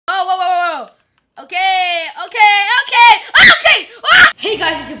Okay. Hey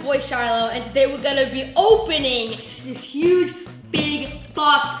guys, it's your boy Shiloh, and today we're gonna be opening this huge, big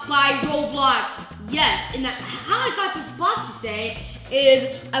box by Roblox. Yes, and how I got this box to say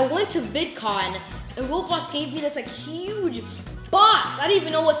is I went to VidCon and Roblox gave me this like huge box. I don't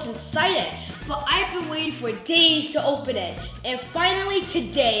even know what's inside it, but I've been waiting for days to open it. And finally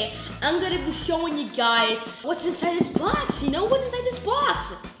today, I'm gonna be showing you guys what's inside this box. You know what's inside this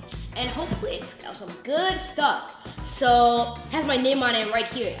box? And hopefully it's got some good stuff. So, it has my name on it right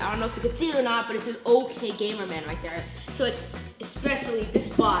here. I don't know if you can see it or not, but it says OK Gamerman right there. So it's, especially this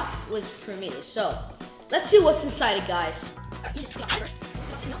box was for me. So, let's see what's inside it, guys.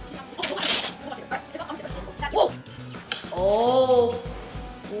 Whoa! Oh,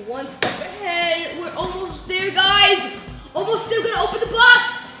 one step ahead. We're almost there, guys. Almost there, we're gonna open the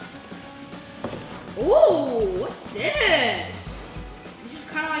box. Ooh, what's this?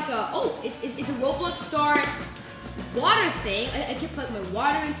 Kind of like a, it's a Roblox Star water thing. I can put my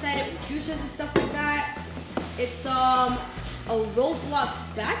water inside it with juices and stuff like that. It's a Roblox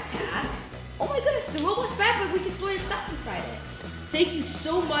backpack. Oh my goodness, the Roblox backpack, we can store your stuff inside it. Thank you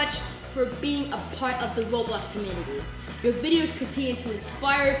so much for being a part of the Roblox community. Your videos continue to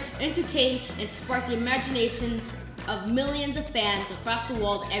inspire, entertain, and spark the imaginations of millions of fans across the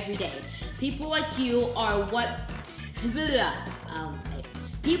world every day. People like you are what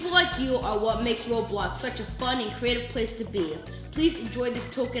makes Roblox such a fun and creative place to be. Please enjoy this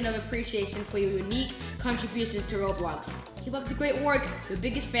token of appreciation for your unique contributions to Roblox. Keep up the great work. Your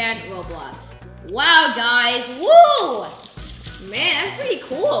biggest fan, Roblox. Wow, guys. Woo! Man, that's pretty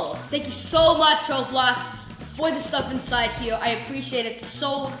cool. Thank you so much, Roblox, for the stuff inside here. I appreciate it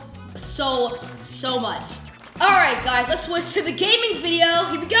so much. All right, guys, let's switch to the gaming video.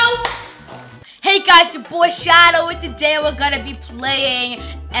 Here we go. Hey guys, your boy Shadow, and today we're gonna be playing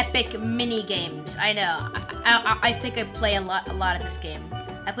Epic Minigames. I know, I think I play a lot of this game.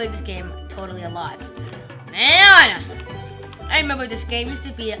 I played this game totally a lot. Man, I remember this game used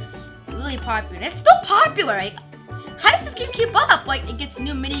to be really popular. It's still popular, right? How does this game keep up? Like, it gets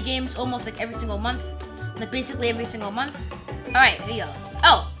new mini games almost like every single month. Like, basically every single month. All right, here you go.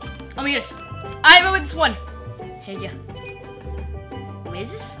 Oh my goodness, I remember this one. Here you go. What is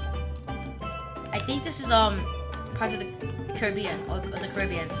this? I think this is part of the Caribbean or the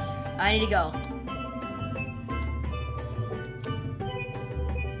Caribbean. I need to go.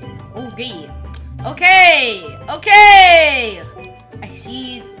 Okay. I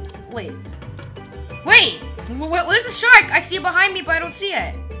see. Wait. Where's the shark? I see it behind me, but I don't see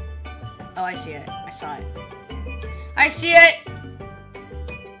it. Oh, I see it. I saw it. I see it.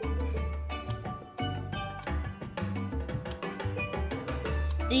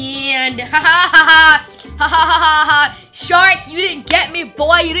 And ha shark, you didn't get me,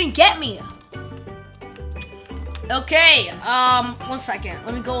 boy, you didn't get me. Okay, 1 second,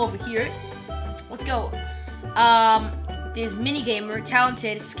 let me go over here. Let's go. There's minigamer,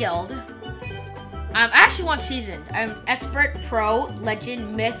 talented, skilled. I'm actually one seasoned. I'm expert, pro,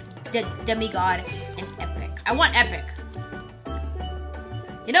 legend, myth, demigod, and epic. I want epic.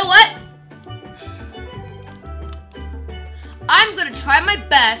 You know what? I'm gonna try my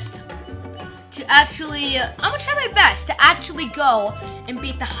best to actually, go and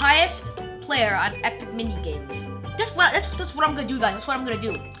beat the highest player on Epic Minigames. That's what I'm gonna do, guys. That's what I'm gonna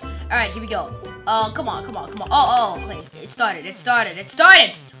do. All right, here we go. Come on. Oh, wait, it started.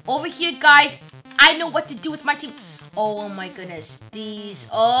 Over here, guys, I know what to do with my team. Oh my goodness, these,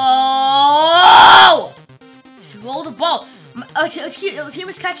 just roll the ball. Team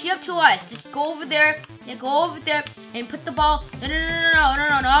is catching up to us. Just go over there. Yeah, go over there and put the ball.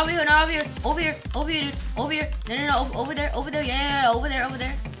 No, over here. Over here. No, over there. Yeah, over there.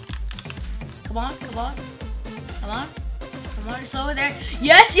 Come on, just over there.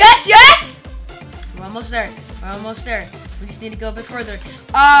 Yes. We're almost there. We just need to go a bit further.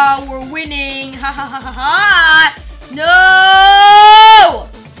 We're winning. Ha. No!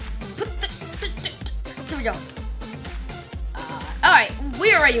 Here we go. Alright,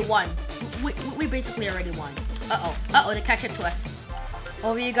 we already won. We basically already won. Uh-oh, they catch up to us.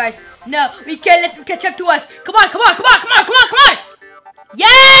 Over here, guys. No, we can't let them catch up to us. Come on.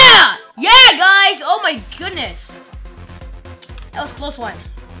 Yeah, guys. Oh my goodness. That was a close one.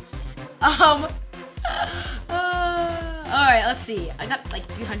 Alright, let's see. I got like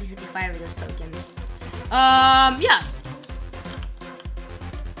 355 of those tokens. Yeah.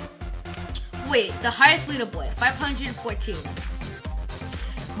 Wait, the highest leaderboard, 514.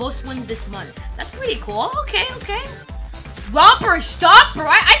 Most wins this month. That's pretty cool. Okay. Romper Stomper.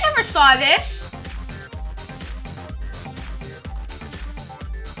 I never saw this.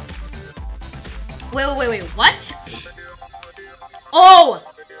 Wait, what? Oh!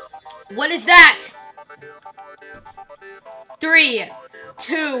 What is that? 3,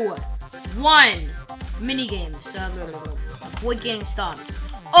 2, 1. Minigames. Avoid getting stopped.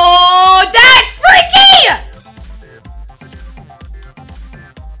 Oh, that's freaky!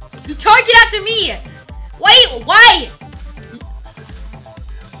 You target after me! Wait, why?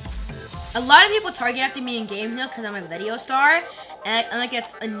 A lot of people target after me in games now because I'm a video star, and I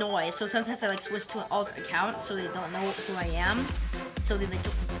get annoyed. So sometimes I like switch to an alt account so they don't know who I am. So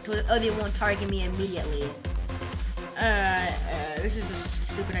they won't target me immediately. This is a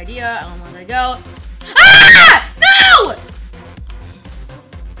stupid idea. I don't want to go. Ah! No!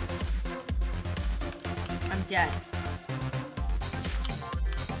 I'm dead.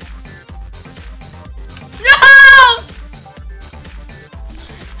 No!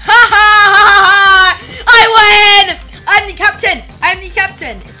 Ha ha! I win! I'm the captain! I'm the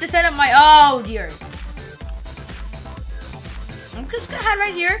captain! It's the set of my. Oh dear. I'm just gonna hide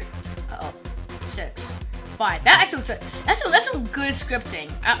right here. Uh-oh. 6, 5. That actually looks like, that's some good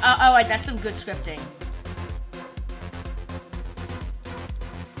scripting. Oh, wait, that's some good scripting.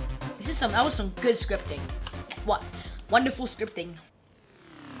 That was some good scripting. What? Wonderful scripting.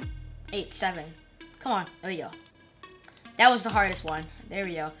 8, 7. Come on. There we go. That was the hardest one. There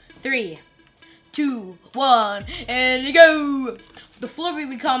we go. 3, 2, 1, and you go. The floor will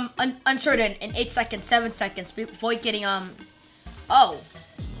become uncertain in 8 seconds, 7 seconds before getting Oh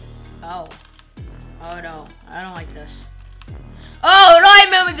no, I don't like this. Oh no, I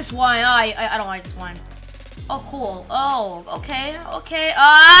remember this one. I don't like this one. Oh cool. Oh, okay.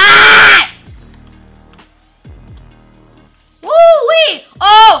 Ah! Woo-wee!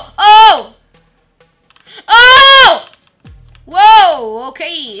 Oh! Whoa!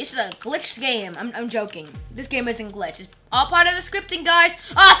 Okay, this is a glitched game. I'm joking. This game isn't glitched. It's all part of the scripting, guys.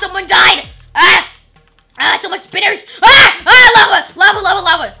 Ah, someone died! So much spinners!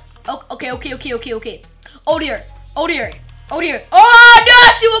 Lava! Oh, okay. Oh dear. Oh no,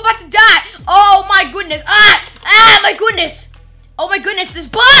 see, we're about to die! Oh my goodness! My goodness! Oh my goodness, there's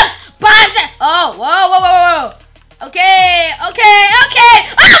bombs! Oh, whoa! Okay!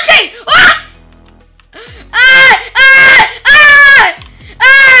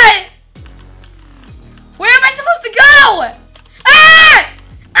 Where am I supposed to go?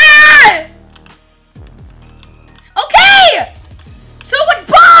 Okay! So much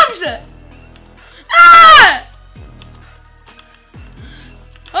bombs!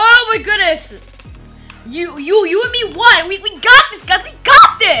 Oh my goodness! You and me won! We got this, guys!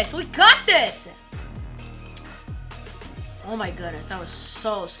 We got this! Oh my goodness, that was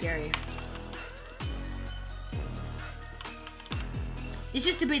so scary. This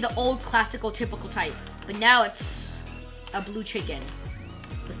used to be the old classical typical type, but now it's a blue chicken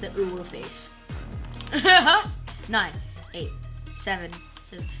with the ooh face. 9, 8, 7.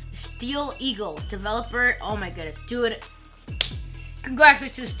 Steel Eagle developer. Oh my goodness, dude!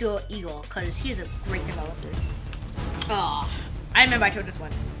 Congratulations to Steel Eagle, because he is a great developer. Oh, I remember I told this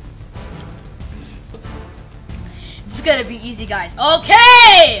one. This is gonna be easy, guys.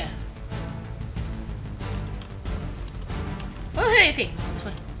 Okay! Okay.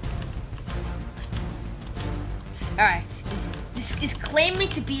 Alright. This is claiming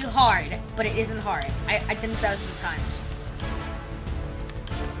to be hard, but it isn't hard. I did it thousands of times.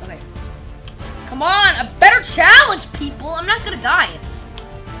 Okay. Come on, a better challenge, people. I'm not gonna die.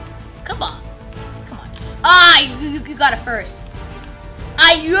 Come on. You got it first.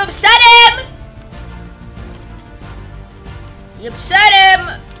 You upset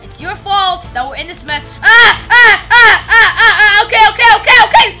him! It's your fault that we're in this mess.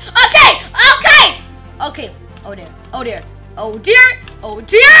 Okay. Oh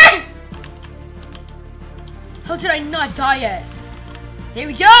dear! How did I not die yet? There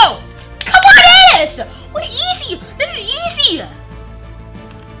we go! Come on in! We're easy! This is easy!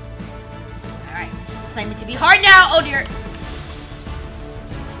 Alright, this is claiming to be hard now. Oh dear.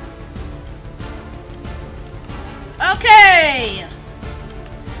 Okay!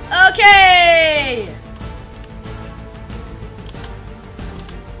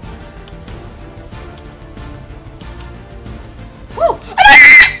 Woo!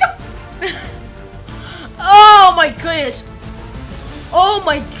 Oh my goodness! Oh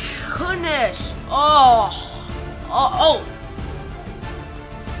my goodness! Oh!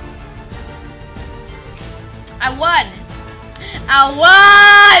 I won!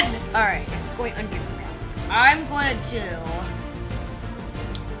 Alright, it's going underground. I'm going to do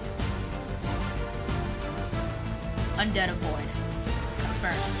Undead Avoid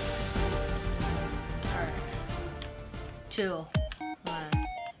first. Alright. 2,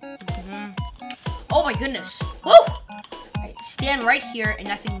 1. Oh my goodness. Woo! Right, stand right here and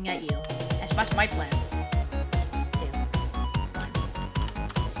nothing can get you. That's my plan.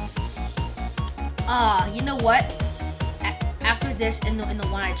 You know what? After this, in the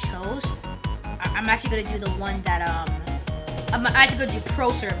one I chose, I'm actually gonna do the one that I'm actually gonna do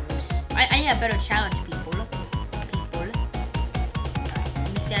pro servers. I need a better challenge, people. Alright,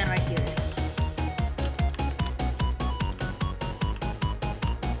 let me stand right here.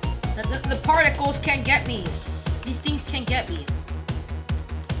 The particles can't get me. These things can't get me.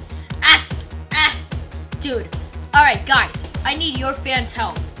 Dude. Alright, guys. I need your fans'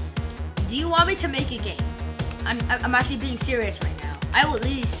 help. Do you want me to make a game? I'm actually being serious right now. I will at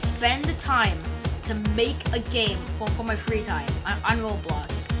least spend the time to make a game for my free time on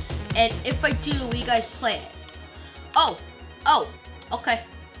Roblox. And if I do, will you guys play it? Oh, okay.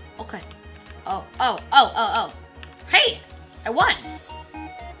 Oh. Hey, I won!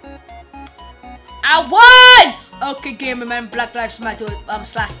 Okay, gamer man, Black Lives Matter, /10.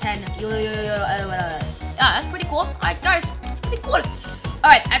 That's pretty cool. Alright, guys, that's pretty cool.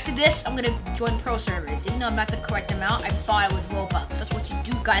 Alright, after this, I'm gonna join pro servers. Even though I'm not the correct amount, I bought it with Robux. That's what you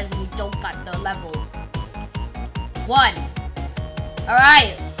do, guys, when you don't got the level. 1.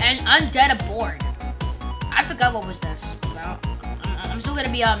 Alright, and undead aboard. I forgot what was this. Well, I'm still gonna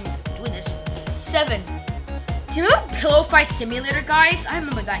be doing this. 7. Do you remember Pillow Fight Simulator, guys? I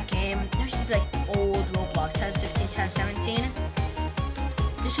remember that game. There's just like old Roblox, 10, 16, 10, 17.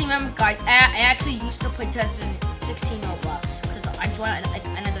 Just remember, guys, I actually used to play 2016 Roblox because I joined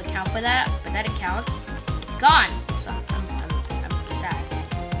another account for that, but that account, it's gone. So I'm sad.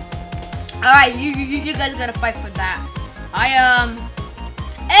 All right, you guys gotta fight for that.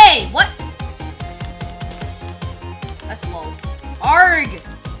 Hey, what? That's low. Arg!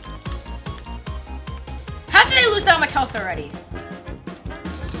 How did I lose that much health already?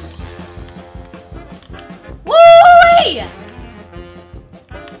 Woo-wee!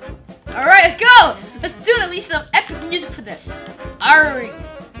 Alright, let's go! Let's do at least some epic music for this. Arg!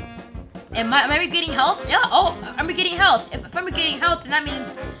 Am I getting health? Yeah, I'm getting health. If I'm getting health, then that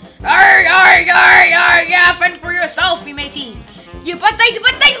means arg, yeah, fend for yourself, you mateys. You butt die!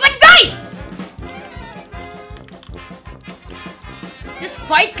 Just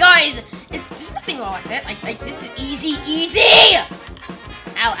fight, guys! There's nothing wrong with it. Like this is easy!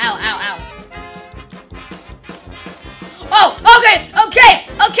 Ow. Oh, okay!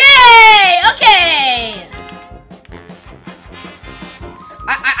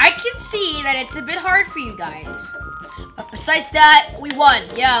 I can see that it's a bit hard for you guys. But besides that, we won.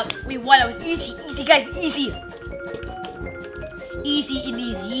 Yeah, we won. It was easy, guys, easy. Easy in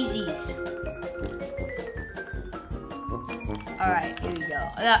these Yeezys. Alright, here we go.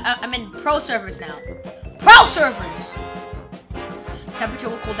 I'm in pro servers now. Pro servers! Temperature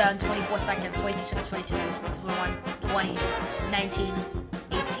will cool down 24 seconds. 22, 21, 20, 19,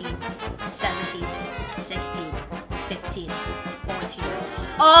 18, 17, 16, 15, 14.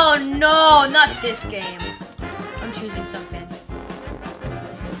 Oh no, not this game. I'm choosing something.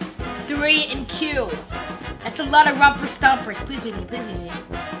 3 and Q. That's a lot of romper stompers. Please leave me.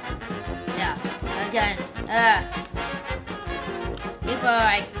 Yeah. Again.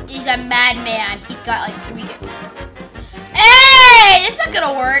 He's a madman. He got like 3. Hey! It's not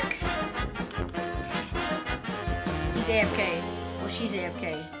gonna work. He's AFK. Well, she's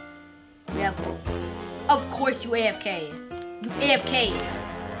AFK. Yeah. Of course you AFK. You AFK.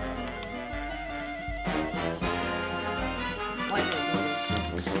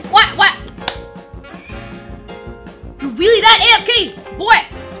 What? You really that AFK? Boy!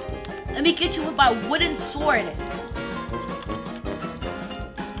 Let me get you with my wooden sword.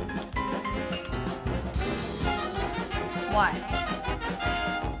 Why?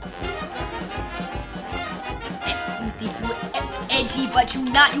 You think you edgy, but you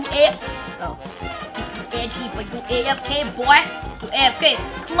not. You Oh. You think you edgy, but you AFK, boy. You AFK.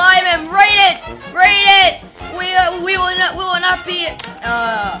 Climb him. Rate it. We will not be. Come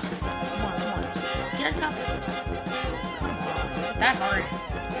on. Get on top. Come on. It's that hard.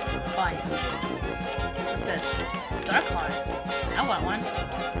 Fine. What's this? Dark heart. I want one.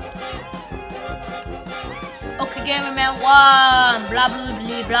 Okay, gamer man, 1. Blah blah.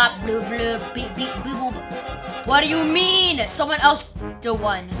 Beep. What do you mean? Someone else did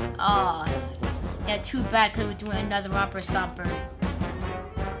one. Yeah, too bad because we're doing another romper stomper.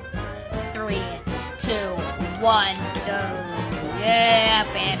 3, 2, 1, go. Yeah,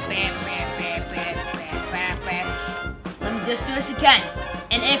 bam. Let me just do this again.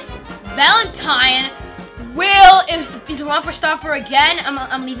 And if Valentine is a romper stomper again,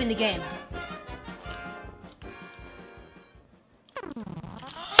 I'm leaving the game.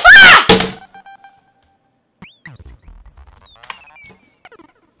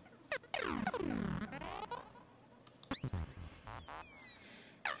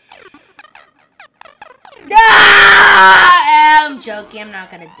 Okay, I'm not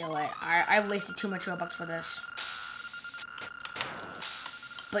gonna do it. I've wasted too much Robux for this.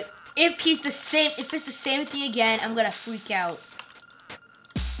 But if it's the same thing again, I'm gonna freak out.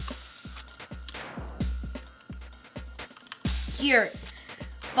 Here,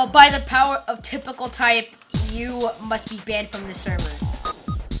 but by the power of typical type, you must be banned from the server.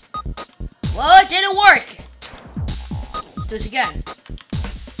 Well, it didn't work. Let's do this again.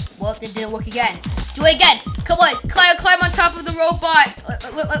 Well, it didn't work again. Do it again. Come on, climb on top of the robot.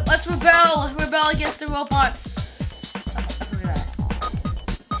 Let's rebel. Let's rebel against the robots.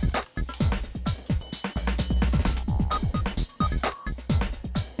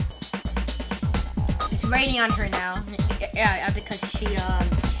 It's raining on her now. Yeah, because she done,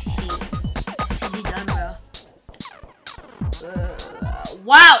 bro.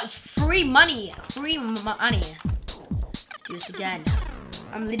 Wow, it's free money. Free money. Let's do this again.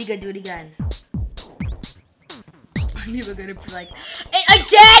 I'm literally gonna do it again. I'm never gonna be like,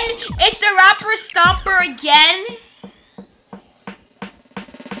 again? It's the rapper Stomper again?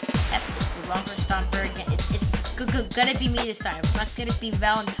 Yep, it's the rapper Stomper again. It's gonna be me this time. It's not gonna be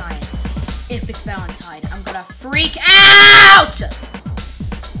Valentine. If it's Valentine, I'm gonna freak out!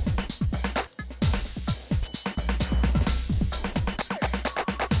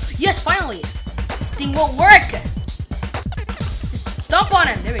 Yes, finally! This thing won't work! Just stomp on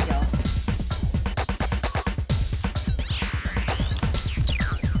him! There we go.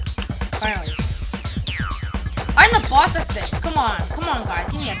 Finally. I'm the boss of this! Come on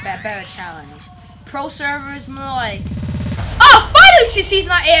guys, give me a better challenge. Pro servers, more like... Oh, finally she's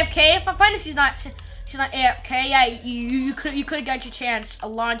not AFK. If I find she's not AFK, yeah, you could have got your chance a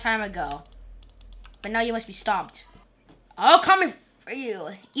long time ago. But now you must be stomped. Oh, coming for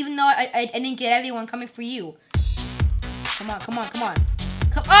you. Even though I didn't get everyone coming for you. Come on. Come on.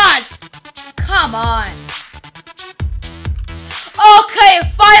 Okay,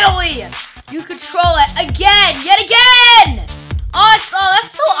 finally. You control it again, yet again. Awesome,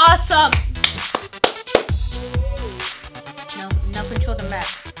 that's so awesome. Now control the map.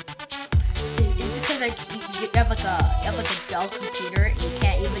 It's because like you have like a Dell computer and you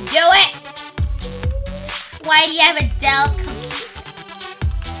can't even do it. Why do you have a Dell computer?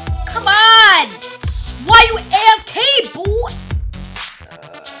 Come on! Why are you AFK, boo?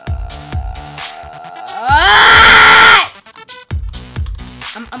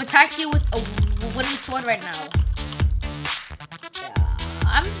 I'm attacking you with a wooden sword right now.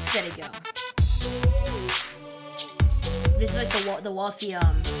 I'm just gonna go. This is like the wealthy,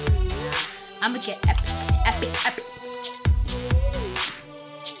 I'm gonna get epic.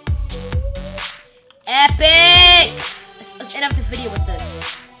 Epic! Let's end up the video with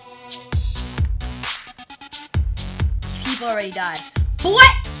this. People already died.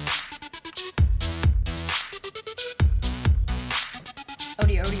 What? Oh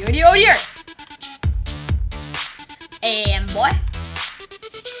dear. And boy.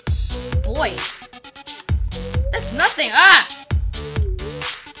 That's nothing.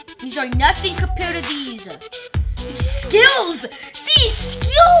 These are nothing compared to these. These skills. These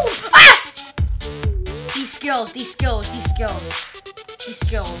skills.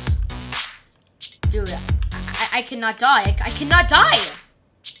 Dude, I cannot die. I cannot die.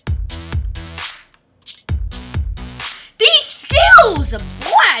 These skills,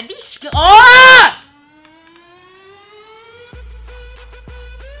 boy. These skills.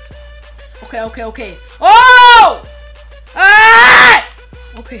 Okay. Oh!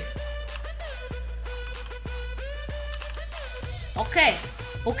 Okay.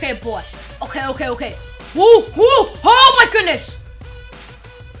 Okay, boy. Okay. Woo! Oh my goodness!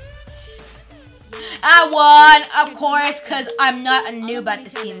 I won, of course, because I'm not a noob at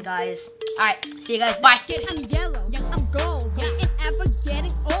this game, guys. Alright, see you guys. Bye. I'm yellow, I'm gold, ain't ever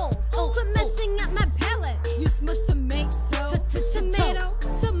getting old. Quit messing up my palate. You smush tomato,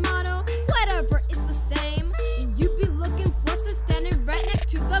 tomato, whatever, it's the same. You be looking flustered, standing right next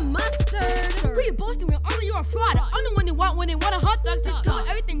to the mustard. Who you boasting with? Only you're a fraud. I'm the one they want when they want a hot dog. Just got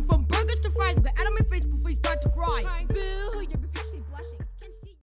everything from